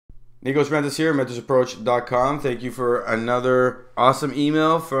Nikos Rentas here, mentorsapproach.com. Thank you for another awesome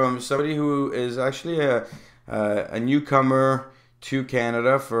email from somebody who is actually a newcomer to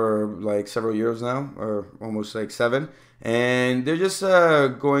Canada for like several years now, or almost like seven. And they're just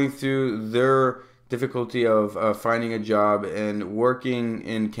going through their difficulty of finding a job and working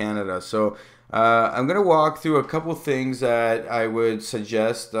in Canada. So I'm going to walk through a couple things that I would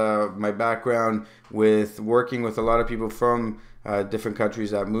suggest. My background with working with a lot of people from different countries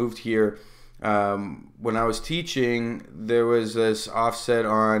that moved here. When I was teaching, there was this offset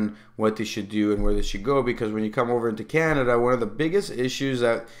on what they should do and where they should go, because when you come over into Canada, one of the biggest issues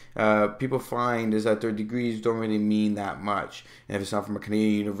that people find is that their degrees don't really mean that much. And if it's not from a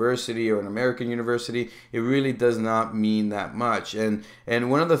Canadian university or an American university, it really does not mean that much. And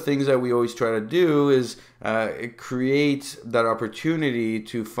one of the things that we always try to do is create that opportunity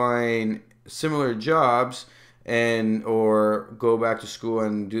to find similar jobs and or go back to school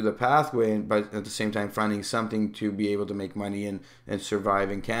and do the pathway, but at the same time finding something to be able to make money and survive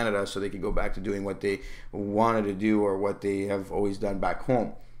in Canada, so they can go back to doing what they wanted to do or what they have always done back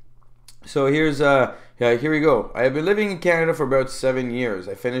home. So here we go. I have been living in Canada for about 7 years.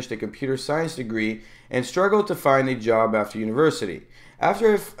 I finished a computer science degree and struggled to find a job after university.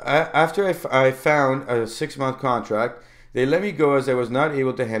 After I found a 6-month contract, they let me go as I was not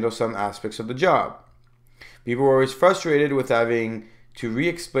able to handle some aspects of the job. People were always frustrated with having to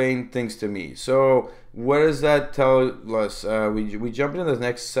re-explain things to me. So what does that tell us? We jump into the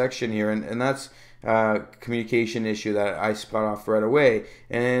next section here, and that's communication issue that I spot off right away.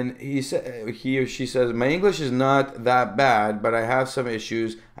 And he or she says, my English is not that bad, but I have some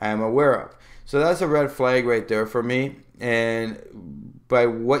issues I am aware of. So that's a red flag right there for me. And by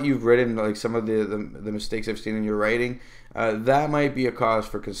what you've written, like some of the mistakes I've seen in your writing, that might be a cause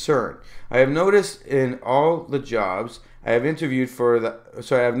for concern. I have noticed in all the jobs I have interviewed for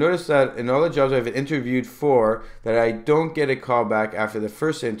I have noticed that in all the jobs I've interviewed for, that I don't get a call back after the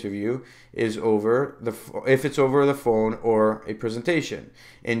first interview is over, if it's over the phone or a presentation.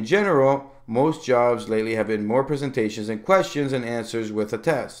 In general, most jobs lately have been more presentations and questions and answers with a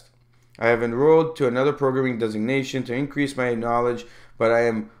test. I have enrolled to another programming designation to increase my knowledge, but I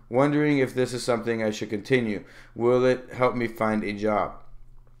am wondering if this is something I should continue. Will it help me find a job?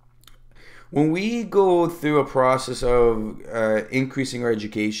 When we go through a process of increasing our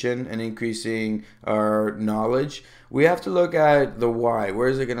education and increasing our knowledge, we have to look at the why. Where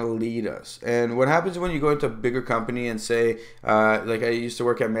is it going to lead us? And what happens when you go into a bigger company and say, like I used to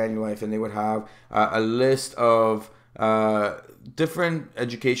work at Manulife, and they would have a list of different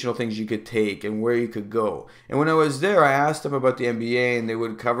educational things you could take and where you could go. And when I was there, I asked them about the MBA, and they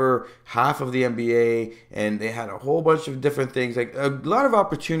would cover half of the MBA, and they had a whole bunch of different things, like a lot of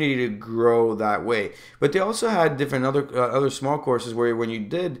opportunity to grow that way. But they also had different other small courses where when you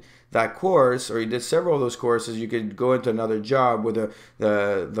did that course, or you did several of those courses, you could go into another job where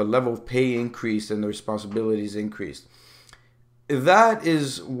the level of pay increased and the responsibilities increased. That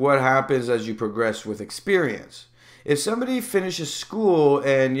is what happens as you progress with experience. If somebody finishes school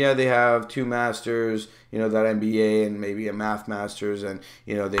and they have 2 masters, that MBA and maybe a math master's, and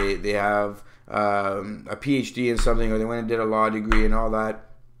they have a PhD in something, or they went and did a law degree and all that,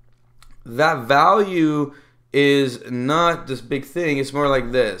 that value is not this big thing. It's more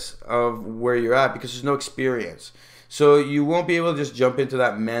like this of where you're at, because there's no experience. So you won't be able to just jump into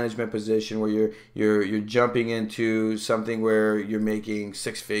that management position where you're jumping into something where you're making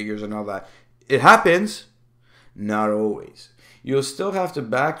 6 figures and all that. It happens. Not always. You'll still have to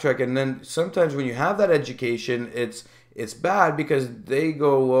backtrack, and then sometimes when you have that education, it's bad because they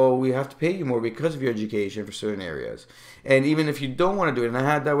go, well, we have to pay you more because of your education for certain areas. And even if you don't want to do it, and I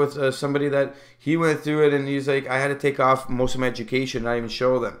had that with somebody that he went through it, and he's like, I had to take off most of my education, not even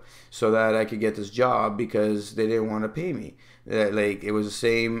show them, so that I could get this job because they didn't want to pay me. Like, it was the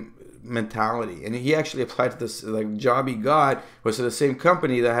same mentality, and he actually applied to this job he got was to the same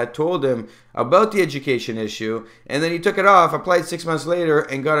company that had told him about the education issue, and then he took it off, applied 6 months later,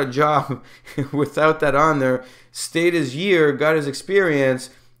 and got a job without that on there, stayed his year, got his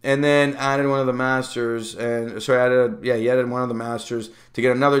experience, and then added one of the masters, and he added one of the masters to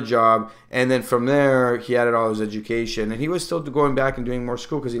get another job, and then from there he added all his education, and he was still going back and doing more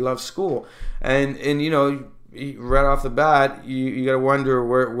school because he loved school, and right off the bat, you got to wonder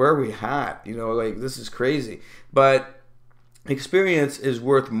where we at. This is crazy. But experience is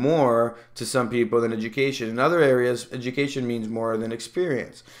worth more to some people than education. In other areas, education means more than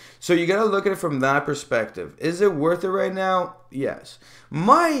experience. So you got to look at it from that perspective. Is it worth it right now? Yes.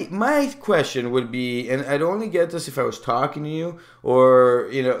 My question would be, and I'd only get this if I was talking to you, or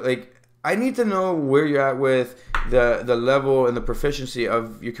I need to know where you're at with the level and the proficiency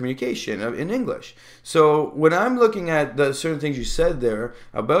of your communication in English. So when I'm looking at the certain things you said there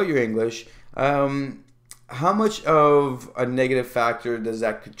about your English, how much of a negative factor does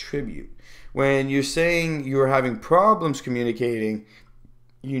that contribute? When you're saying you're having problems communicating,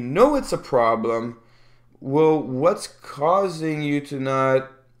 you know it's a problem. Well, what's causing you to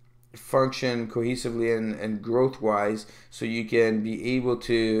not function cohesively and growth wise so you can be able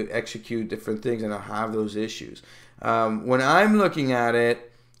to execute different things and not have those issues? When I'm looking at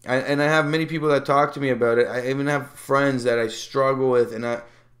it, and I have many people that talk to me about it, I even have friends that I struggle with, and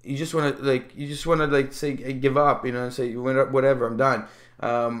you just want to say, hey, give up, and say, whatever, I'm done.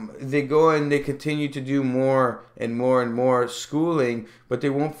 They go and they continue to do more and more and more schooling, but they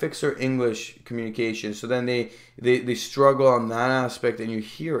won't fix their English communication. So then they struggle on that aspect, and you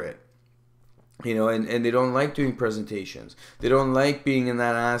hear it. And they don't like doing presentations. They don't like being in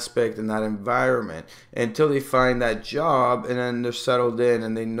that aspect, in that environment, until they find that job, and then they're settled in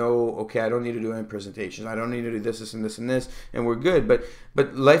and they know, okay, I don't need to do any presentations. I don't need to do this, and this, and this, and we're good.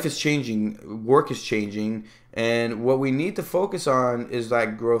 But life is changing. Work is changing. And what we need to focus on is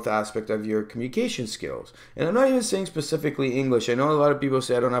that growth aspect of your communication skills. And I'm not even saying specifically English. I know a lot of people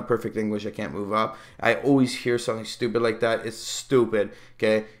say, I don't have perfect English, I can't move up. I always hear something stupid like that. It's stupid,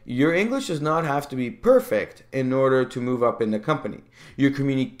 okay? Your English does not have to be perfect in order to move up in the company. Your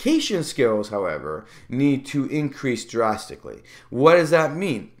communication skills, however, need to increase drastically. What does that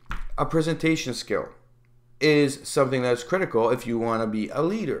mean? A presentation skill is something that's critical if you want to be a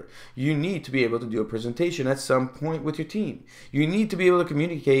leader. You need to be able to do a presentation at some point with your team. You need to be able to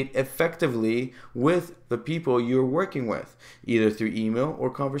communicate effectively with the people you're working with, either through email or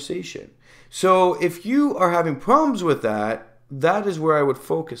conversation. So if you are having problems with that, that is where I would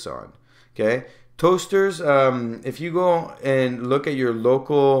focus on. Okay? Toasters, if you go and look at your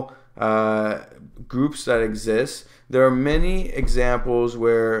local groups that exist, there are many examples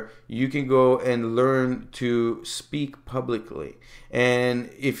where you can go and learn to speak publicly. And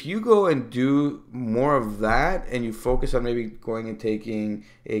if you go and do more of that, and you focus on maybe going and taking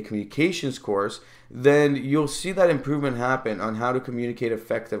a communications course, then you'll see that improvement happen on how to communicate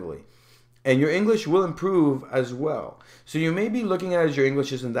effectively. And your English will improve as well. So you may be looking at it as your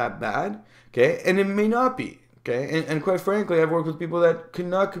English isn't that bad, okay? And it may not be. Okay, and quite frankly, I've worked with people that could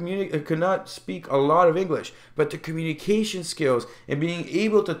not speak a lot of English, but the communication skills and being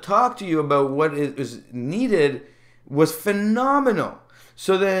able to talk to you about what is needed was phenomenal.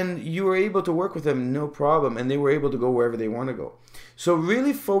 So then you were able to work with them no problem, and they were able to go wherever they want to go. So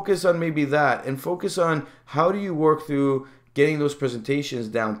really focus on maybe that, and focus on how do you work through getting those presentations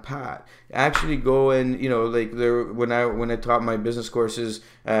down pat. Actually go and, when I taught my business courses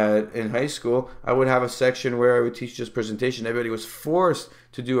in high school, I would have a section where I would teach just presentation. Everybody was forced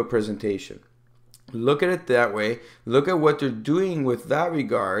to do a presentation. Look at it that way. Look at what they're doing with that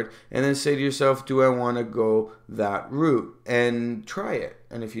regard, and then say to yourself, do I want to go that route? And try it.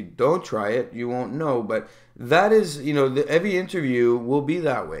 And if you don't try it, you won't know. But that is, every interview will be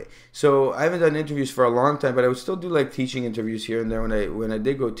that way. So I haven't done interviews for a long time, but I would still do like teaching interviews here and there when I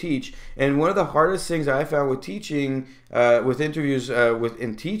did go teach. And one of the hardest things I found with teaching, with interviews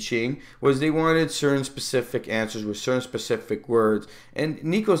in teaching, was they wanted certain specific answers with certain specific words. And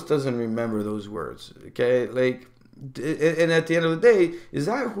Nikos doesn't remember those words, okay? And at the end of the day, is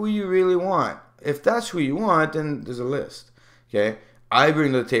that who you really want? If that's who you want, then there's a list, okay? I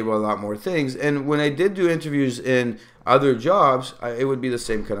bring to the table a lot more things. And when I did do interviews in other jobs, it would be the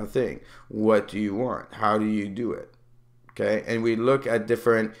same kind of thing. What do you want? How do you do it? Okay? And we look at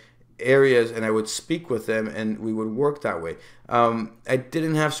different areas, and I would speak with them, and we would work that way. I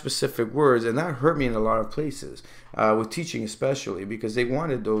didn't have specific words, and that hurt me in a lot of places, with teaching especially, because they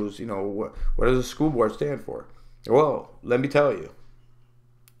wanted those, what does the school board stand for? Well, let me tell you.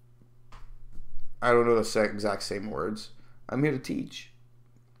 I don't know the exact same words. I'm here to teach.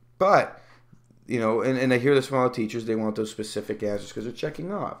 But, and I hear this from all the teachers, they want those specific answers because they're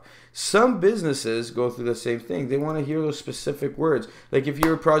checking off. Some businesses go through the same thing. They want to hear those specific words. Like if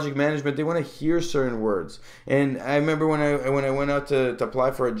you're project management, they want to hear certain words. And I remember when I went out to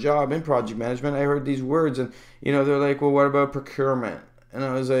apply for a job in project management, I heard these words, and, they're like, well, what about procurement? And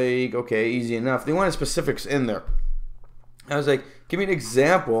I was like, okay, easy enough. They wanted specifics in there. I was like, give me an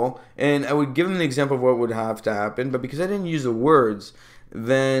example, and I would give them an example of what would have to happen, but because I didn't use the words,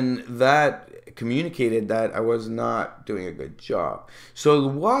 then that communicated that I was not doing a good job. So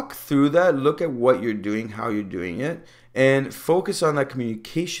walk through that, look at what you're doing, how you're doing it, and focus on that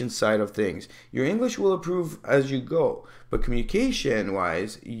communication side of things. Your English will improve as you go, but communication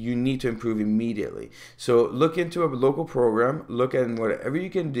wise, you need to improve immediately. So look into a local program, look at whatever you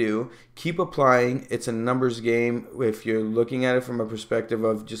can do, keep applying. It's a numbers game. If you're looking at it from a perspective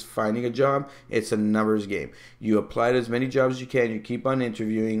of just finding a job, it's a numbers game. You apply to as many jobs as you can, you keep on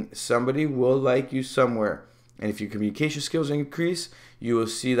interviewing, somebody will like you somewhere. And if your communication skills increase, you will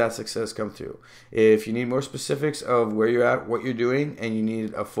see that success come through. If you need more specifics of where you're at, what you're doing, and you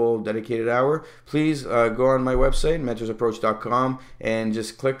need a full dedicated hour, please go on my website, mentorsapproach.com, and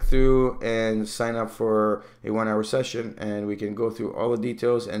just click through and sign up for a 1-hour session, and we can go through all the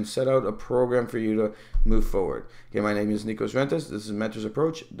details and set out a program for you to move forward. Okay, my name is Nikos Rentas. This is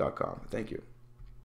mentorsapproach.com. Thank you.